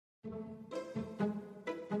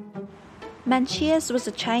Mencius was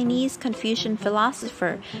a Chinese Confucian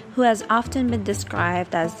philosopher who has often been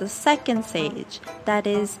described as the second sage, that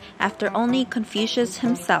is, after only Confucius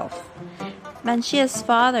himself. Mencius'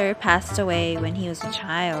 father passed away when he was a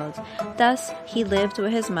child, thus he lived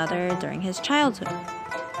with his mother during his childhood.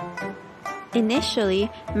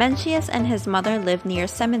 Initially, Mencius and his mother lived near a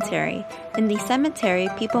cemetery. In the cemetery,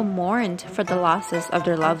 people mourned for the losses of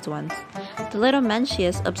their loved ones. The little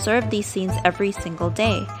Mencius observed these scenes every single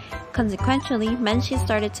day. Consequently, Mencius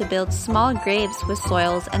started to build small graves with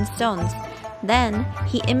soils and stones. Then,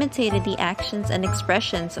 he imitated the actions and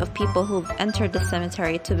expressions of people who entered the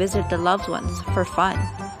cemetery to visit the loved ones for fun.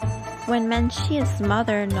 When Mencius'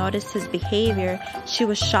 mother noticed his behavior, she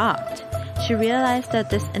was shocked. She realized that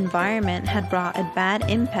this environment had brought a bad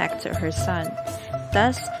impact to her son.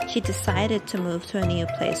 Thus, she decided to move to a new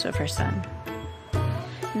place with her son.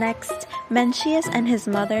 Next, Mencius and his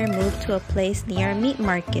mother moved to a place near a meat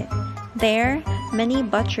market. There, many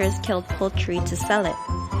butchers killed poultry to sell it.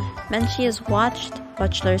 Mencius watched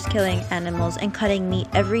butchers killing animals and cutting meat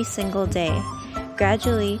every single day.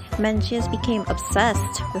 Gradually, Mencius became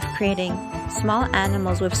obsessed with creating small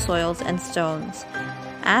animals with soils and stones.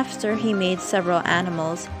 After he made several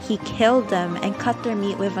animals, he killed them and cut their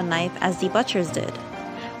meat with a knife as the butchers did.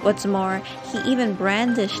 What's more, he even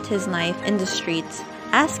brandished his knife in the streets,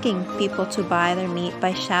 asking people to buy their meat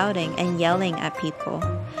by shouting and yelling at people.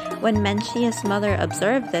 When Mencius' mother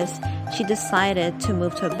observed this, she decided to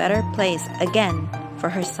move to a better place again for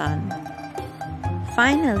her son.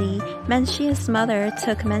 Finally, Mencius' mother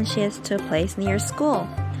took Mencius to a place near school.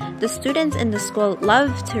 The students in the school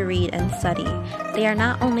love to read and study. They are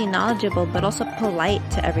not only knowledgeable but also polite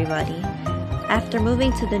to everybody. After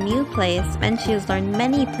moving to the new place, Mencius learned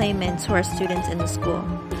many playmates who are students in the school.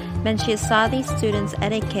 Mencius saw these students'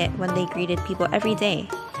 etiquette when they greeted people every day.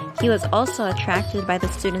 He was also attracted by the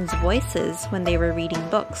students' voices when they were reading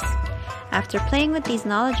books. After playing with these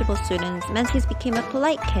knowledgeable students, Mencius became a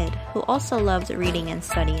polite kid who also loved reading and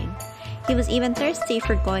studying. He was even thirsty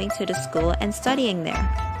for going to the school and studying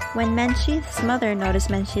there. When Mencius' mother noticed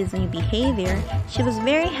Mencius' new behavior, she was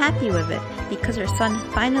very happy with it because her son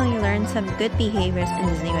finally learned some good behaviors in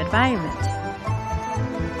his new environment.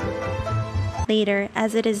 Later,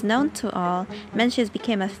 as it is known to all, Mencius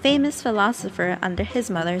became a famous philosopher under his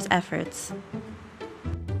mother's efforts.